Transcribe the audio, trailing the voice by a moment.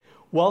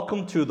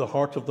Welcome to The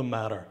Heart of the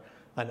Matter,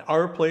 an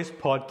Our Place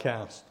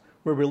podcast,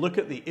 where we look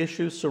at the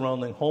issues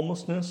surrounding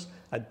homelessness,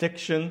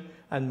 addiction,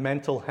 and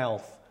mental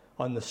health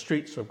on the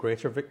streets of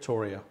Greater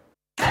Victoria.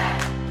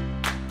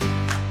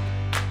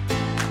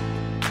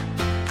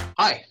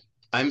 Hi,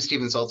 I'm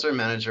Steven Seltzer,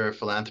 Manager of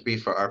Philanthropy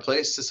for Our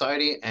Place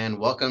Society, and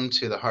welcome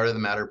to the Heart of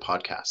the Matter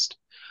podcast.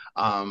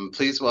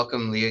 Please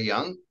welcome Leah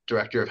Young,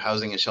 Director of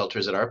Housing and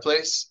Shelters at Our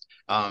Place.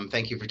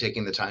 Thank you for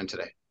taking the time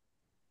today.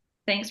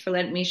 Thanks for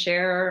letting me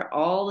share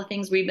all the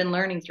things we've been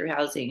learning through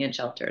housing and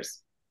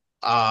shelters.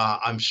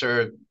 I'm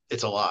sure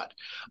it's a lot.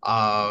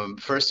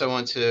 First, I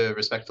want to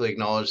respectfully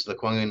acknowledge the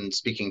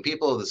Kwanghan-speaking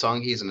people of the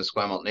Songhees and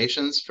Esquimalt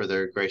nations for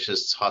their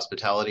gracious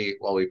hospitality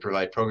while we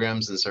provide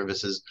programs and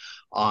services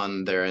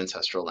on their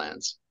ancestral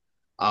lands.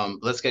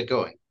 Let's get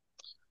going.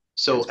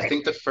 So I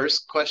think the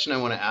first question I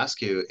want to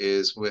ask you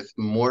is, with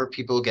more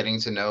people getting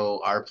to know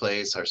our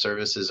place, our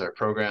services, our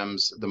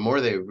programs, the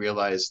more they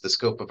realize the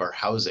scope of our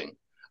housing.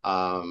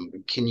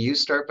 Can you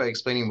start by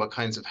explaining what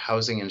kinds of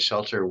housing and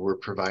shelter we're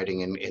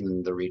providing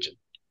in the region?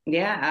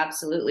 Yeah,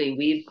 absolutely.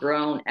 We've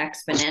grown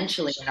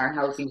exponentially in our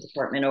housing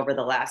department over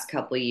the last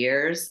couple of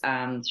years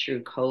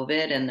through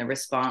COVID and the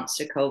response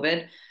to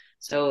COVID.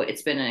 So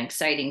it's been an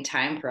exciting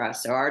time for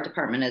us. So our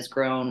department has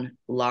grown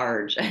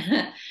large.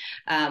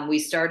 We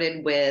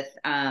started with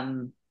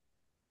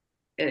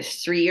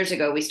 3 years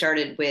ago, we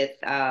started with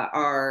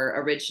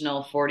our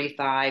original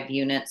 45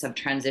 units of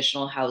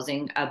transitional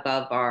housing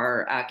above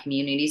our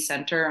community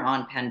center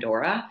on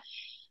Pandora.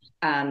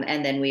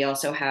 And then we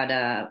also had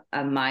a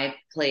My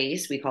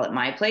Place. We call it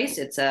My Place.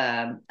 It's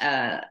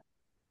a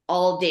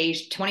all-day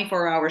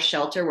 24-hour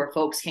shelter where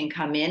folks can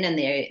come in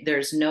and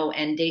there's no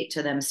end date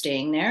to them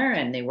staying there,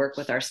 and they work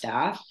with our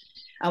staff.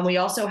 We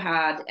also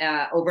had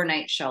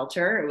overnight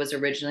shelter. It was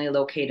originally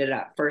located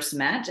at First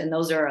Met, and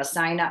those are a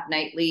sign-up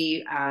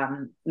nightly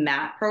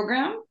mat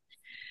program.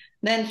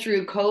 Then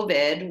through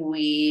COVID,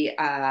 we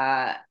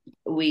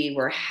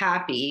were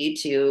happy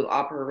to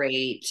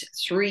operate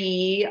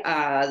 3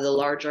 the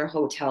larger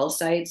hotel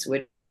sites,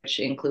 which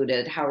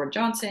included Howard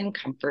Johnson,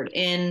 Comfort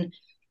Inn,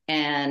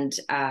 and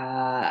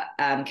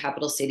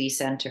Capital City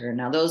Center.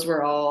 Now, those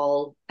were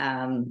all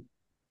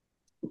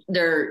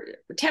they're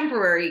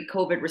temporary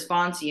COVID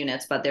response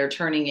units, but they're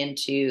turning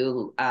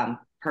into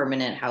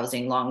permanent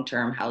housing,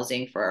 long-term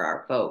housing for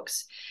our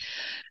folks.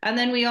 And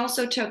then we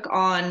also took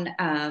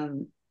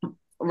on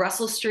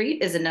Russell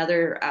Street is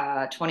another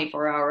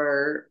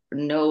 24-hour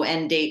no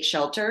end date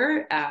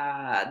shelter.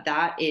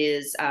 That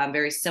is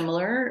very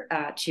similar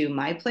to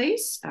My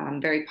Place,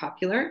 very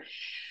popular.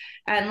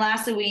 And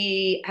lastly,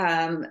 we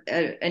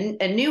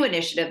a new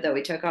initiative that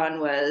we took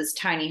on was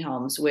tiny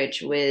homes,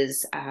 which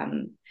was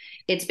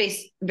it's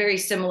based very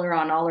similar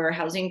on all our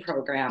housing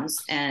programs,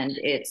 and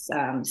it's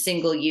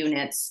single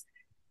units,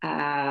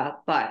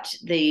 but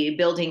the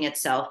building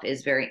itself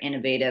is very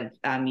innovative,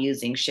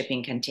 using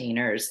shipping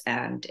containers,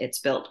 and it's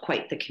built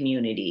quite the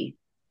community.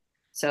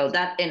 So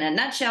that, in a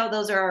nutshell,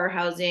 those are our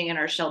housing and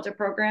our shelter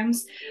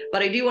programs.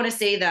 But I do want to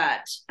say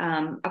that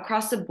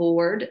across the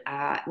board,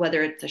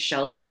 whether it's a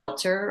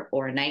shelter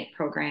or a night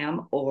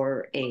program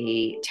or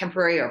a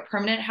temporary or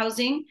permanent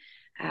housing,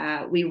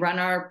 we run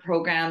our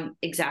program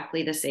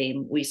exactly the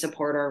same. We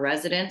support our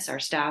residents, our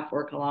staff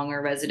work along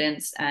our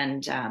residents,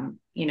 and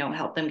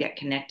help them get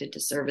connected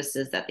to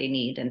services that they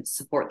need and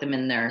support them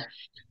in their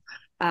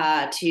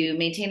to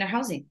maintain their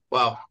housing.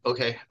 Wow.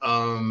 Okay.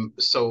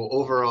 So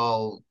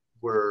overall,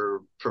 we're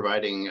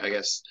providing, I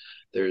guess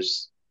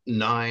there's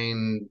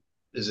 9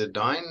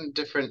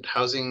 different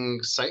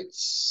housing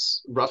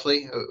sites,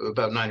 roughly,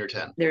 about 9 or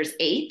 10? There's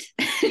 8.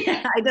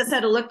 I just had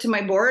to look to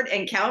my board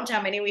and count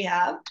how many we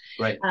have.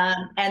 Right.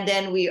 And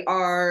then we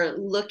are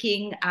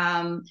looking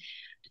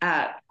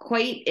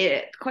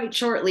quite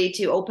shortly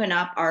to open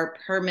up our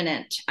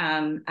permanent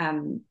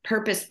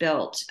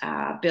purpose-built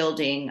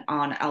building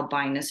on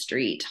Albina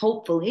Street.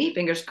 Hopefully,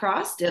 fingers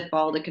crossed, if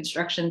all the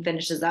construction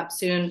finishes up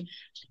soon,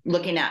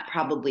 looking at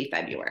probably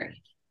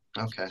February.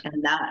 Okay.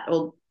 And that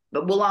will.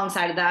 But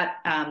alongside of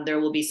that, there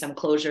will be some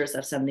closures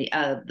of some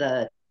of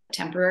the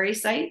temporary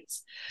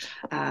sites.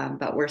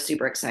 But we're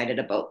super excited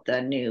about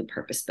the new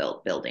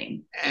purpose-built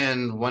building.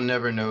 And one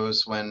never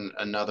knows when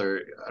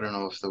another, I don't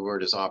know if the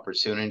word is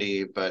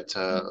opportunity, but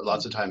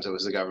lots of times it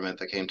was the government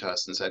that came to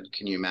us and said,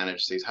 can you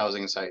manage these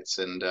housing sites?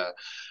 And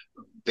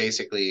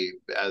basically,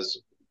 as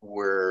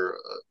we're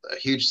a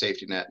huge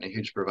safety net and a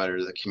huge provider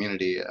to the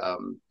community,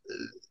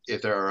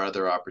 if there are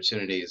other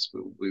opportunities,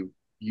 we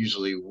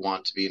usually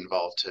want to be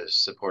involved to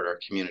support our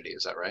community.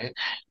 Is that right?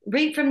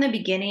 Right from the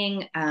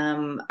beginning,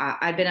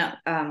 I've been at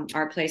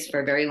Our Place for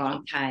a very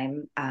long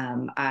time.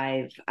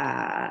 I've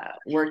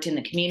worked in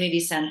the community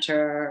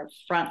center,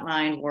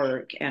 frontline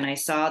work, and I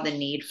saw the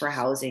need for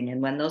housing.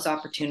 And when those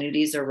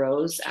opportunities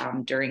arose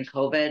during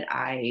COVID,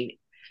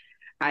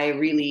 I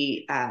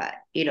really,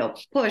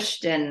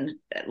 pushed, and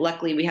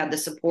luckily we had the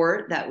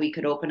support that we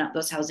could open up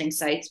those housing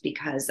sites,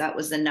 because that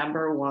was the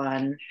number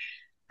one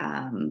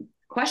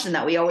question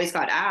that we always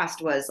got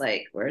asked was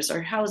like, where's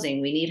our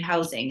housing? We need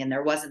housing. And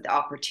there wasn't the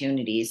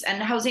opportunities.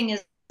 And housing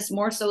is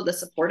more so the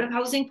supportive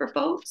housing for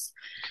folks.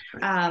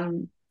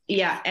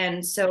 Yeah.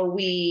 And so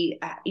we,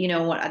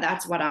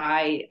 that's what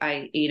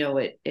I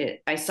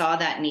saw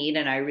that need,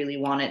 and I really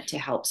wanted to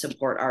help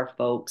support our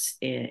folks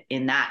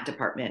in that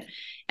department.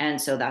 And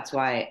so that's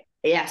why,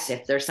 yes,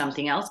 if there's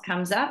something else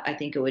comes up, I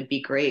think it would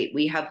be great.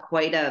 We have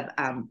quite a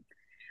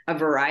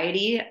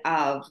variety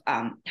of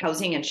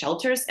housing and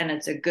shelters, and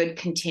it's a good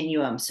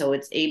continuum. So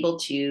it's able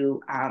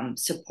to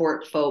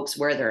support folks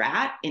where they're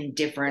at in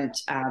different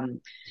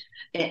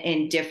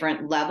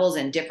levels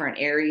and different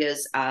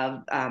areas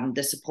of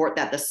the support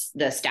that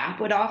the staff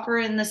would offer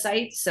in the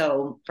site.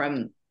 So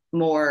from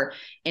more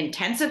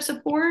intensive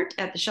support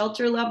at the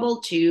shelter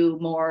level to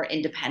more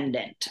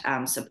independent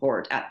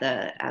support at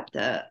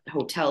the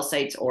hotel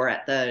sites or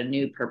at the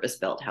new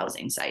purpose-built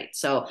housing site.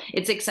 So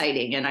it's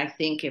exciting. And I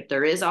think if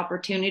there is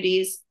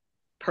opportunities,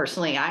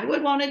 personally, I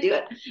would want to do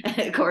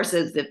it. Of course,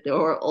 as if the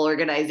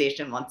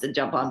organization wants to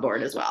jump on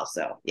board as well.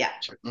 So, yeah.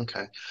 Sure.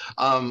 Okay.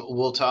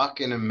 We'll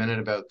talk in a minute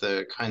about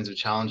the kinds of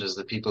challenges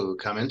that people who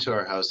come into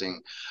our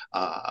housing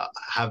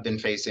have been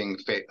facing,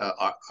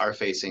 are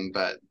facing,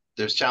 but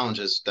there's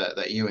challenges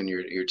that you and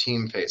your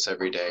team face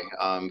every day.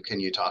 Can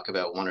you talk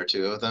about one or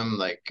two of them?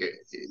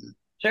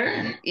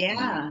 Sure.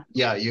 Yeah.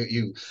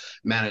 You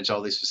manage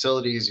all these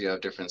facilities, you have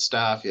different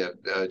staff, you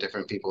have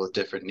different people with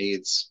different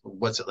needs.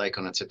 What's it like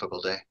on a typical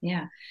day?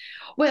 Yeah.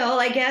 Well,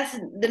 I guess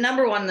the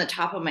number one on the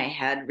top of my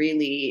head,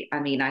 really, I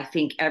mean, I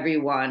think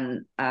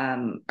everyone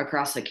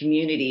across the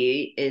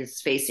community is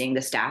facing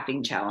the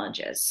staffing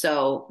challenges.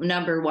 So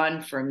number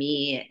one for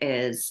me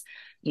is,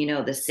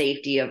 the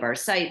safety of our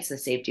sites, the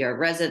safety of our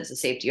residents, the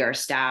safety of our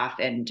staff.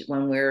 And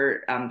when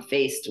we're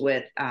faced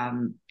with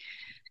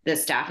the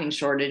staffing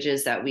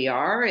shortages that we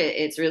are,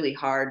 it's really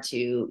hard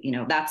to,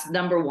 that's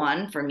number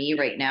one for me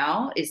right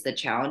now is the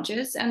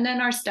challenges. And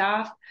then our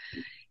staff,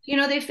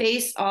 they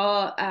face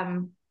all,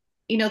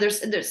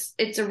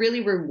 it's a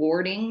really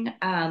rewarding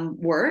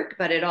work,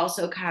 but it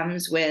also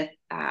comes with,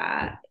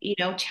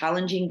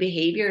 challenging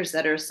behaviors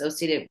that are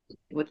associated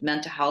with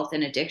mental health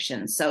and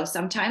addiction. So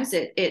sometimes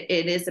it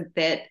is a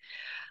bit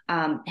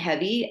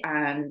heavy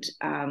and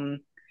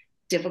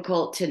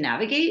difficult to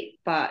navigate,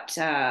 but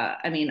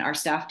our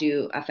staff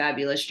do a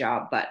fabulous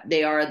job, but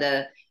they are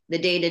the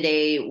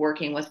day-to-day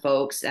working with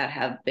folks that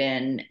have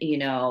been,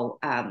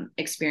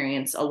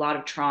 experience a lot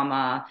of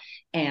trauma,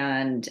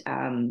 and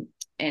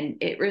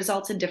it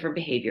results in different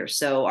behaviors.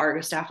 So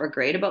our staff are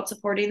great about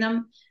supporting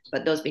them,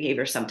 but those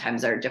behaviors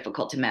sometimes are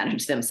difficult to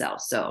manage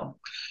themselves. So,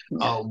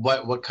 yeah.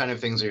 What kind of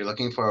things are you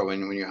looking for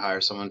when you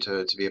hire someone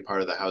to be a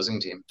part of the housing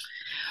team?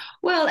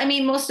 Well,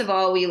 most of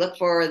all, we look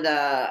for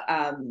the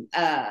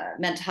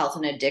mental health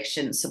and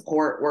addiction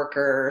support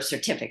worker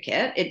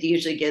certificate. It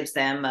usually gives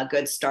them a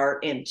good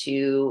start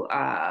into,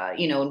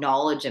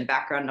 knowledge and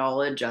background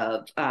knowledge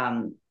of,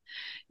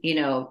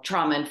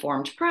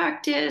 trauma-informed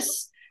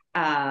practice,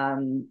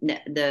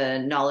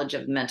 the knowledge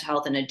of mental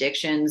health and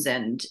addictions,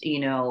 and,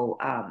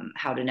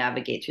 how to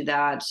navigate through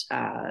that.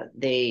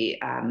 They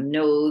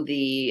know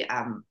the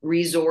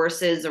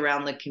resources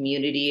around the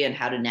community and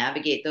how to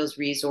navigate those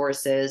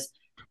resources,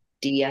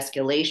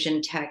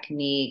 de-escalation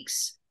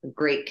techniques, a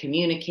great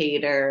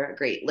communicator, a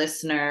great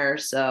listener.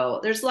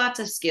 So there's lots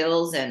of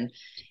skills and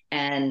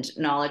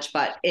knowledge,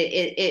 but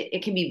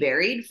it can be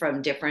varied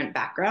from different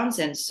backgrounds.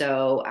 And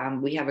so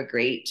we have a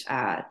great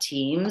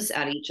teams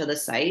at each of the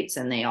sites,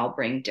 and they all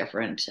bring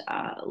different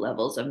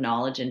levels of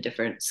knowledge and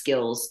different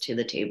skills to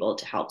the table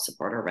to help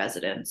support our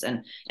residents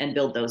and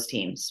build those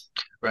teams.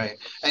 Right.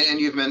 And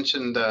you've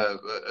mentioned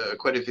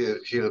quite a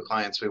few of the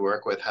clients we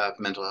work with have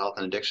mental health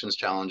and addictions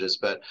challenges,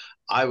 but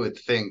I would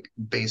think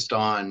based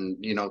on,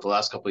 the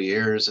last couple of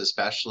years,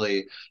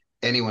 especially,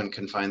 anyone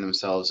can find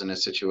themselves in a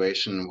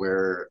situation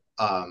where,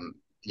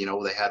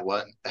 they had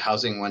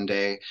housing one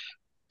day,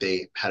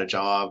 they had a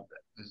job,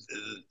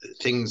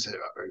 things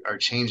are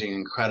changing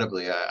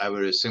incredibly. I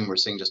would assume we're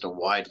seeing just a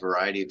wide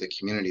variety of the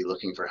community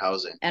looking for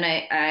housing. And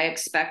I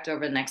expect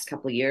over the next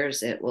couple of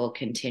years, it will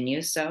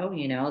continue. So,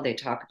 they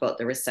talk about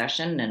the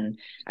recession, and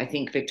I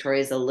think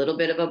Victoria is a little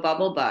bit of a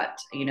bubble, but,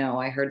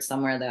 I heard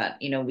somewhere that,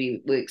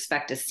 we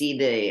expect to see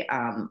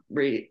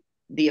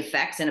the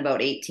effects in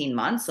about 18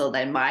 months. So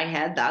in my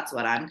head, that's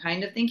what I'm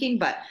kind of thinking.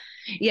 But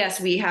yes,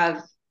 we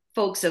have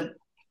folks of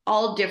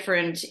all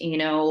different,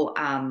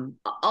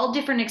 all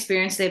different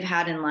experience they've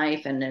had in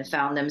life and have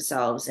found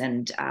themselves.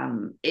 And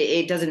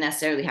it doesn't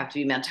necessarily have to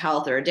be mental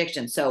health or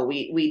addiction. So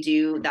we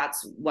do,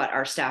 that's what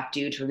our staff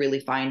do to really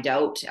find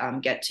out,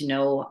 get to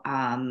know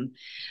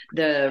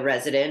the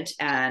resident,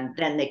 and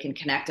then they can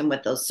connect them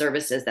with those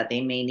services that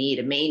they may need.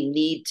 It may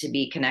need to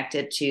be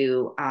connected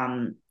to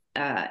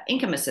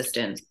income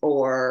assistance,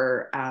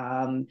 or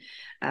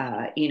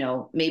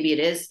maybe it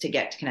is to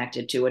get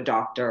connected to a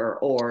doctor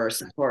or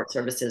support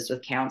services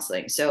with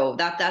counseling. So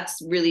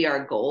that's really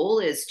our goal,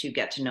 is to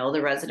get to know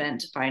the resident,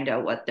 to find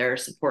out what their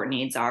support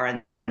needs are,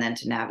 and then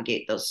to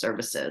navigate those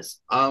services.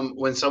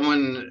 When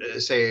someone,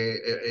 say,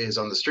 is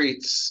on the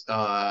streets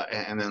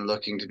and then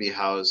looking to be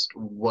housed,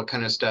 what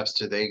kind of steps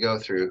do they go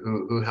through?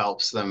 Who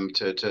helps them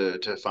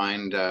to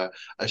find a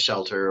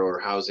shelter or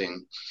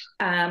housing?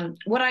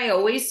 What I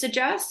always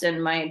suggest,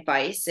 and my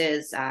advice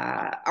is,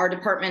 our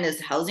department is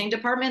the housing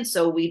department,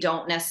 so we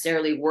don't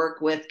necessarily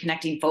work with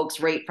connecting folks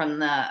right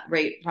from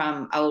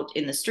out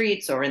in the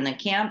streets or in the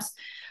camps,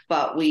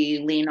 but we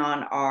lean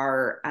on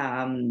our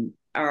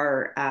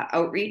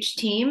outreach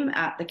team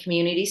at the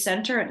community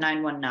center at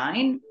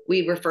 919.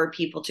 We refer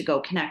people to go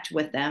connect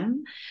with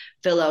them,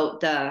 fill out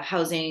the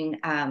housing,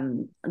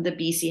 the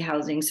BC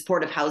Housing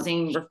Supportive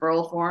Housing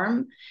referral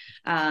form.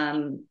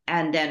 And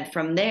then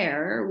from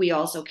there, we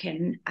also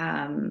can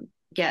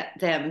get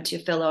them to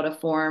fill out a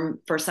form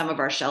for some of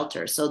our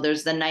shelters. So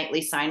there's the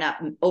nightly sign up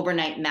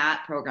overnight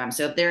mat program.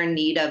 So if they're in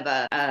need of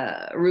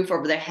a roof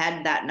over their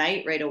head that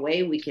night, right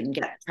away, we can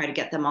try to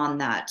get them on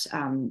that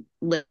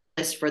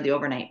list for the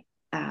overnight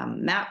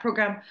mat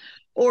program,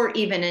 or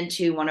even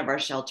into one of our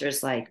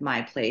shelters like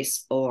My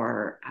Place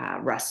or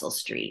Russell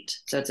Street.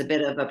 So it's a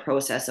bit of a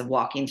process of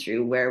walking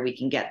through where we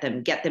can get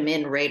them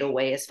in right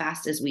away as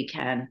fast as we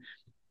can.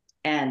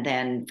 And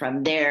then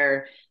from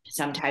there,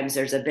 sometimes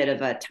there's a bit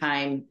of a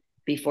time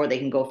before they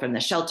can go from the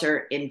shelter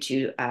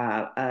into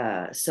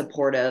a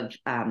supportive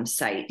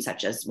site,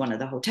 such as one of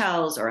the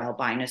hotels or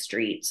Albina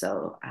Street.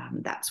 So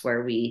that's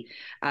where we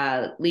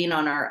lean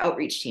on our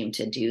outreach team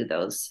to do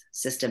those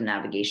system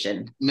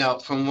navigation. Now,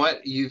 from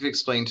what you've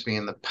explained to me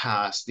in the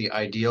past, the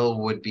ideal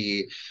would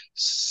be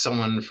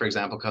someone, for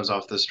example, comes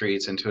off the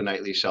streets into a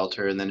nightly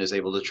shelter and then is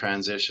able to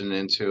transition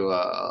into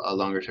a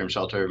longer term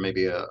shelter,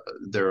 maybe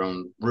their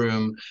own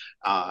room,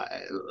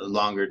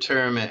 longer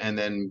term, and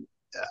then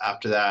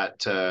after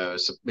that,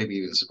 maybe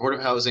even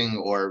supportive housing,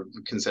 or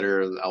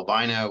consider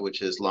Albina,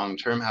 which is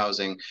long-term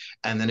housing.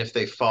 And then if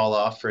they fall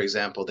off, for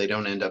example, they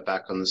don't end up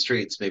back on the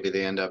streets. Maybe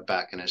they end up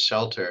back in a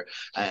shelter.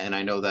 And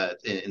I know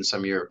that in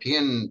some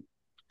European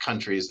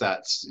countries,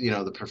 that's,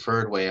 the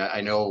preferred way.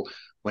 I know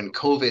when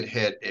COVID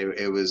hit,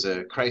 it was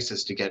a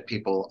crisis to get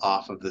people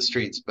off of the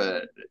streets,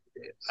 but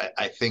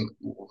I think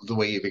the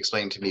way you've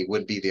explained to me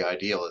would be the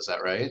ideal. Is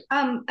that right?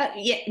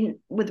 Yeah,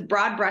 with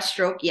broad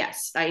brushstroke,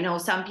 yes. I know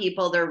some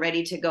people, they're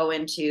ready to go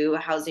into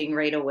housing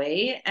right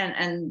away,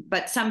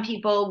 but some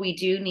people, we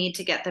do need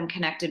to get them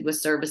connected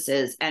with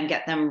services and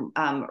get them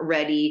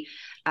ready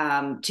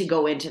to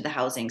go into the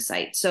housing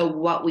site. So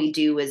what we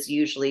do is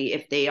usually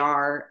if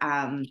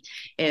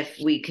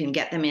we can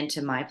get them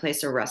into My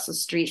Place or Russell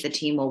Street, the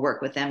team will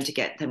work with them to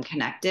get them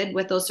connected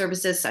with those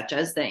services, such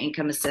as the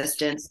income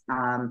assistance,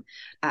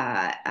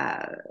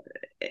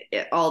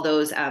 all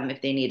those,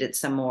 if they needed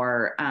some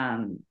more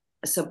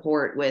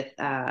support with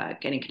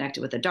getting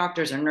connected with the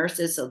doctors or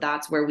nurses. So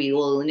that's where we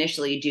will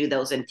initially do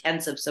those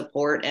intensive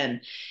support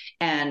and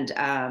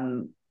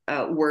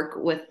work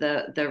with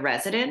the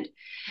resident.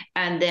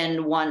 And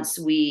then once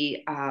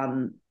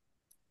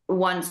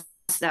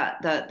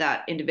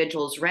that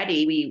individual's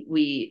ready,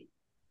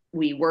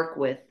 we work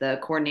with the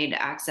coordinated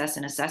access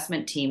and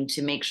assessment team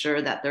to make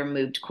sure that they're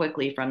moved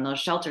quickly from those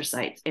shelter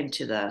sites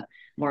into the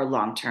more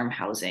long-term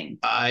housing.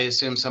 I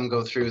assume some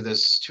go through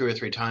this 2 or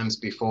 3 times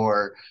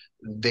before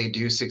they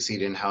do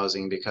succeed in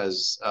housing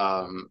because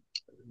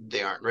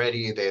they aren't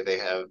ready. They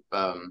have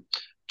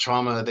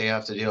trauma they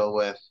have to deal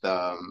with,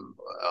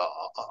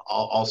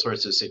 all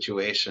sorts of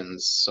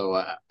situations.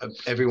 So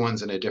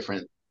everyone's in a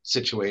different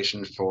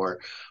situation for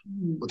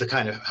the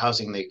kind of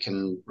housing they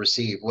can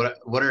receive. What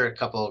are a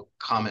couple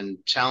common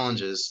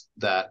challenges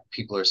that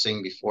people are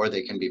seeing before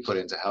they can be put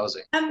into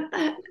housing?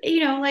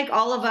 Like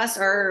all of us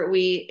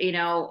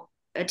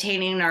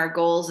attaining our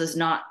goals is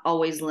not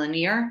always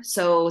linear.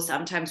 So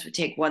sometimes we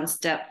take 1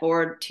 step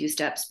forward, 2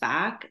 steps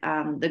back.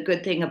 The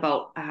good thing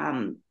about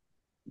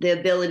the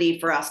ability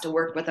for us to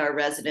work with our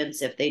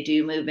residents, if they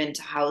do move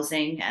into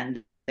housing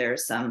and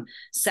there's some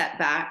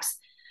setbacks,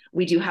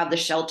 we do have the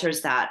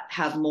shelters that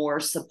have more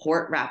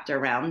support wrapped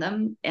around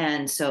them.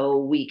 And so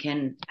we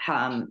can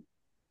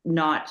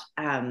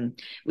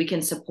we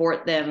can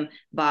support them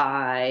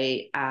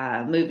by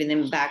moving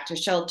them back to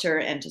shelter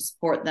and to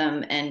support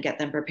them and get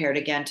them prepared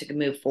again to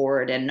move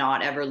forward and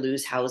not ever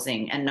lose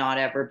housing and not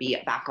ever be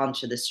back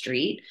onto the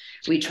street.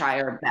 We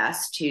try our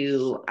best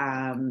to,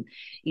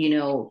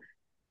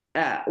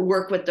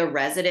 work with the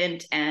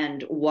resident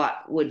and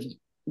what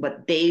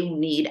they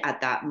need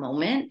at that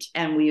moment,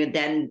 and we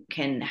then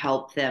can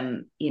help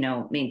them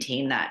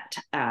maintain that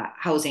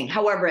housing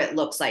however it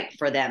looks like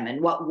for them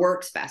and what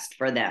works best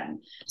for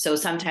them. So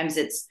sometimes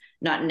it's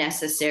not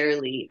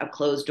necessarily a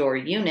closed door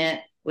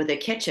unit with a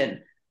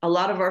kitchen. A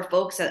lot of our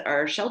folks at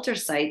our shelter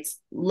sites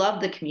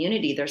love the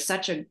community. There's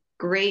such a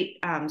great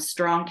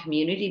strong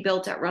community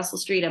built at Russell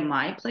Street and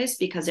My Place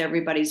because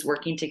everybody's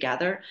working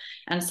together.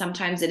 And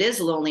sometimes it is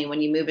lonely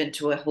when you move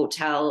into a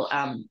hotel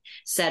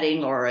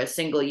setting or a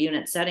single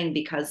unit setting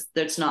because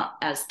there's not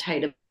as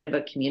tight of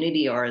a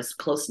community or as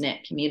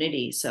close-knit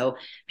community. So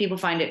people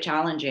find it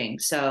challenging.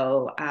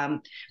 So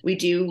we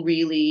do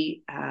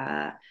really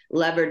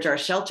leverage our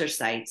shelter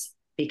sites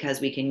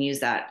because we can use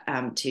that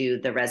to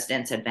the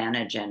residents'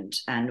 advantage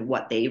and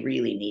what they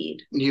really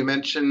need. You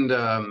mentioned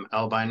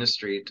Albina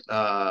Street,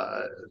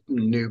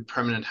 new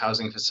permanent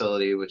housing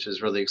facility, which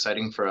is really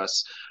exciting for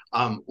us.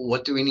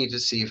 What do we need to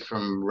see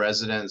from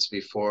residents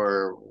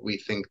before we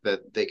think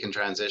that they can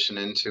transition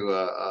into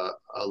a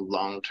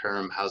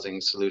long-term housing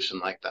solution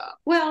like that?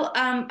 Well,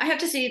 I have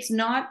to say it's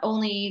not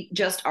only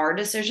just our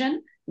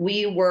decision.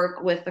 We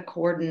work with the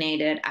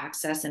coordinated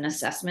access and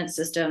assessment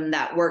system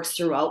that works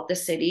throughout the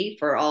city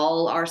for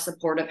all our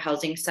supportive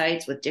housing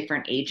sites with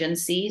different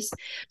agencies.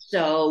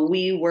 So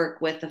we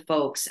work with the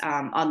folks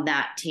on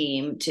that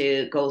team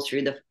to go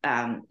through the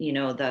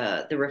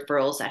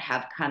referrals that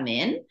have come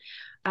in.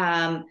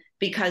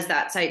 Because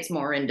that site's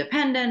more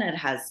independent, it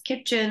has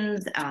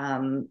kitchens,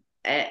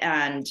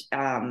 and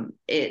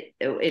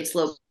its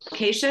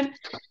location.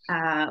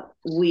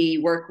 We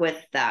work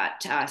with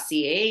that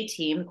CAA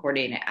team,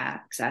 Coordinated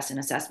Access and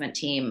Assessment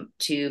team,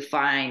 to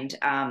find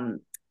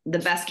the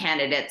best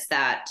candidates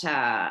that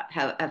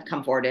have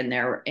come forward in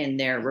their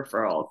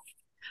referral.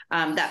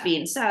 That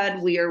being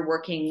said, we are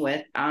working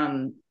with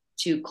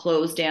to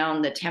close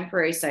down the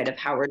temporary site of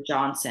Howard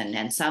Johnson,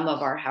 and some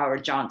of our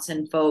Howard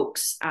Johnson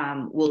folks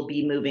will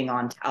be moving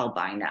on to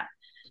Albina.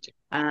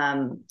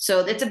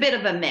 So it's a bit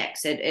of a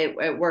mix.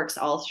 It works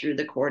all through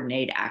the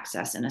coordinated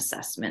access and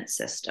assessment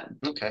system.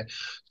 Okay.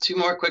 Two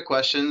more quick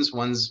questions.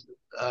 One's,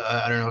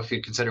 I don't know if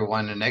you'd consider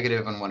one a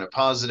negative and one a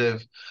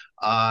positive.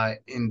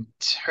 In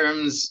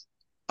terms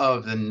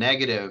of the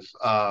negative,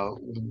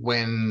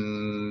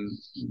 when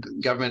the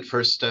government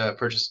first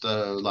purchased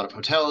a lot of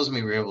hotels and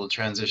we were able to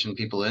transition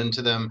people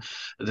into them,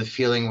 the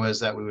feeling was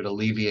that we would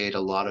alleviate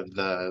a lot of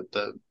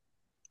the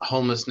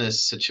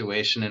homelessness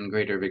situation in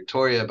Greater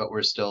Victoria, but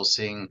we're still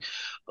seeing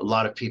a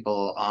lot of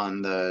people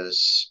on the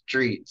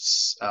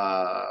streets.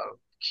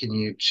 Can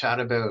you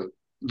chat about,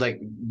 like,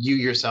 you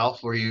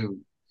yourself, were you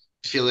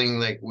feeling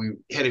like we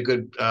hit a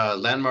good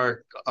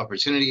landmark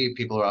opportunity,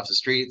 people are off the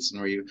streets, and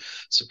were you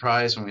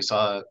surprised when we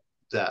saw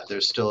that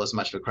there's still as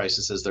much of a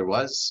crisis as there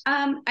was?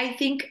 I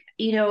think,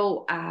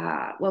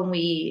 when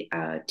we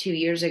 2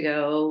 years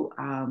ago,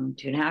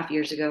 2.5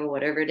 years ago,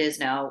 whatever it is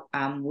now,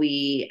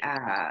 we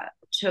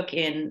took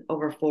in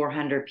over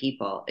 400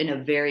 people in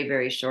a very,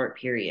 very short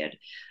period.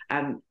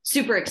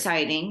 Super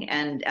exciting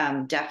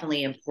and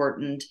definitely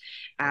important.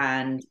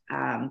 And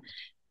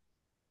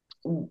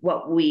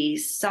what we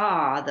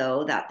saw,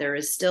 though, that there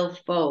is still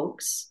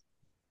folks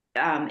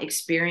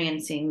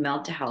experiencing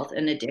mental health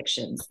and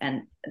addictions.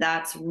 And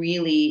that's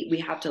really, we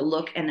have to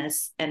look and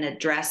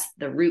address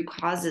the root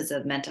causes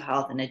of mental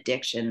health and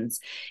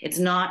addictions. It's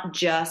not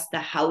just the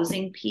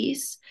housing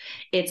piece,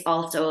 it's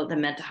also the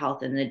mental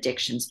health and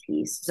addictions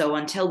piece. So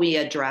until we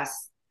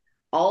address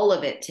all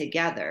of it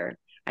together,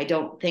 I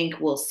don't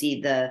think we'll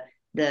see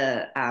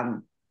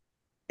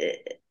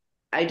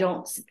I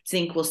don't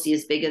think we'll see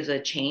as big as a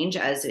change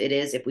as it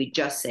is if we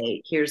just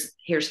say, here's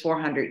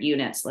 400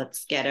 units,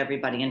 let's get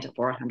everybody into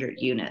 400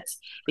 units,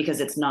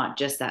 because it's not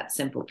just that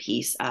simple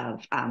piece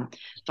of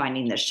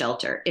finding the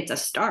shelter. It's a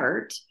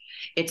start.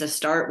 It's a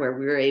start where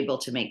we were able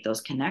to make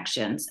those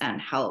connections and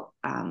help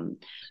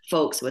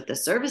folks with the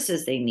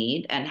services they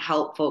need and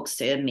help folks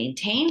to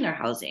maintain their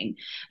housing,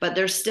 but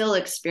they're still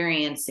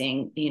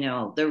experiencing,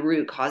 the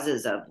root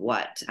causes of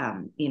what,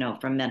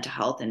 from mental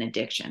health and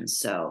addictions.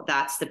 So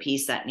that's the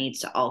piece that needs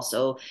to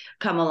also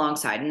come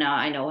alongside. Now,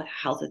 I know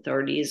health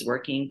authorities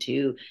working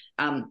to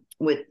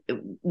with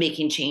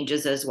making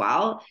changes as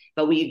well,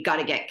 but we've got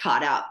to get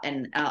caught up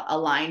and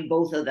align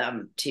both of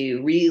them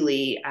to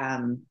really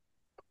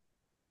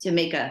to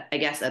make a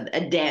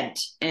dent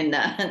in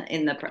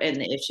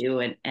the issue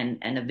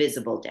and a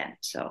visible dent.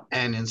 So,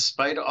 and in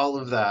spite of all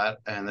of that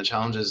and the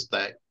challenges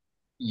that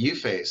you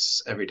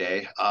face every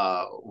day,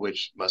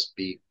 which must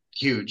be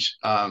huge,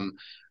 can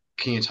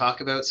you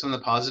talk about some of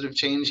the positive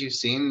change you've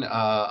seen?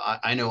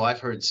 I know I've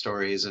heard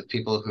stories of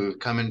people who've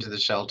come into the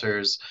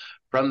shelters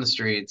from the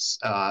streets,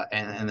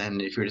 and then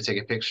if you were to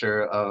take a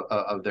picture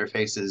of their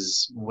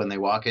faces when they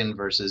walk in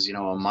versus, a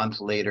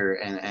month later,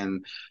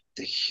 and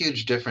the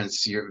huge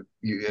difference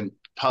and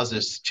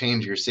positive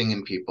change you're seeing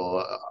in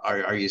people.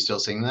 Are you still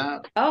seeing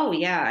that? Oh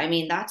yeah, I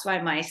mean, that's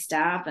why my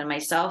staff and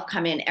myself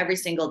come in every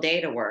single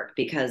day to work,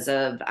 because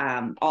of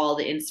all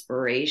the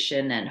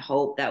inspiration and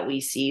hope that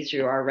we see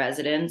through our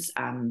residents,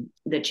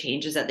 the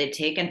changes that they've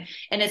taken.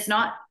 And it's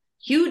not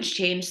huge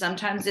change.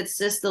 Sometimes it's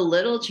just the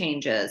little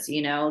changes.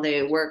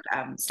 They work,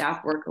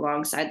 staff work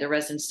alongside the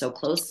residents so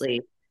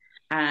closely,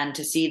 and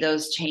to see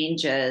those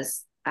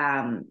changes,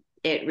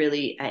 it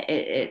really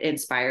it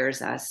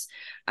inspires us.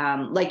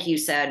 Like you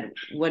said,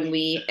 when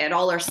we at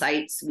all our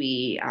sites,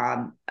 we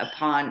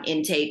upon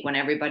intake, when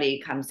everybody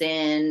comes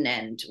in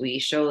and we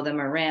show them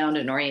around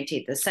and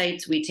orientate the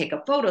sites, we take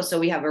a photo, so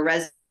we have a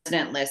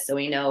resident list, so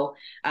we know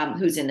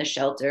who's in the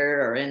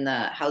shelter or in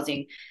the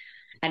housing.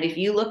 And if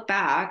you look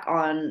back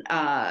on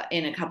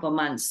in a couple of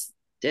months,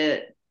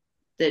 the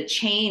the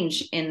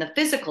change in the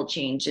physical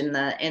change in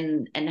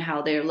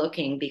how they're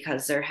looking,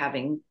 because they're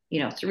having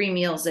 3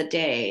 meals a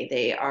day.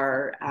 They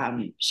are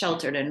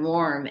sheltered and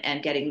warm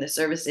and getting the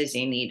services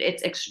they need.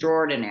 It's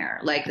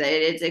extraordinary. Like,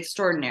 it's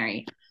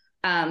extraordinary.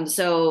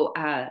 So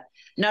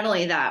not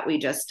only that, we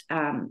just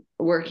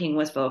working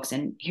with folks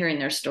and hearing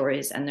their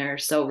stories, and they're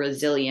so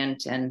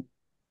resilient. And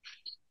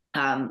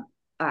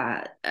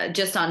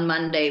just on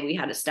Monday, we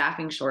had a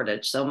staffing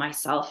shortage. So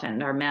myself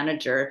and our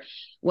manager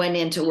went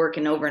into work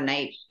an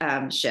overnight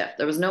shift.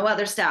 There was no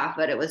other staff,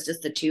 but it was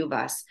just the two of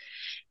us.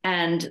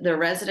 And the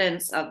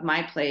residents of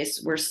my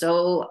place were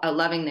so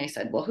loving. They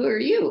said, well, who are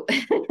you?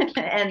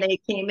 And they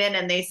came in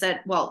and they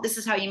said, well, this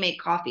is how you make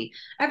coffee.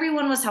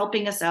 Everyone was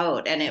helping us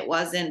out. And it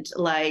wasn't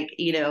like,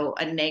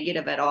 a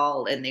negative at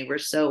all. And they were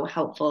so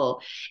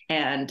helpful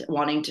and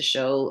wanting to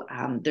show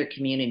their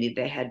community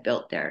they had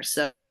built there.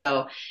 So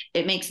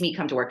it makes me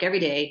come to work every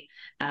day,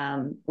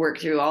 work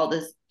through all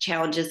the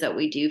challenges that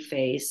we do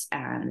face.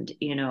 And,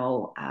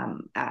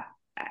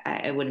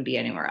 I wouldn't be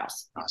anywhere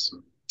else.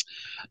 Awesome.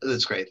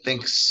 That's great.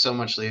 Thanks so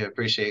much, Leah.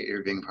 Appreciate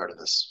you being part of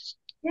this.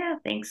 Yeah,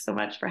 thanks so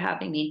much for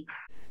having me.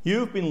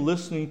 You've been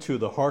listening to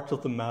the Heart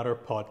of the Matter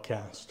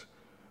podcast.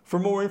 For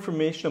more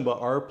information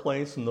about Our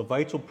Place and the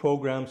vital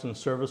programs and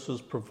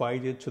services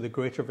provided to the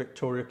Greater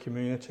Victoria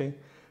community,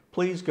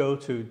 please go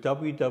to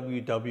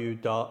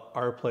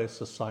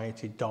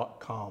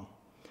www.ourplacesociety.com.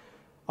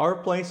 Our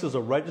Place is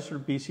a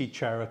registered BC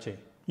charity.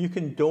 You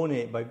can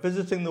donate by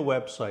visiting the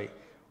website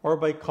or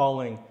by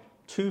calling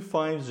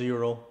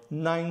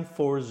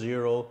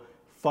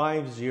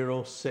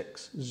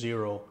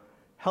 250-940-5060.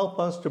 Help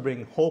us to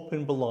bring hope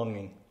and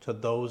belonging to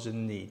those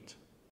in need.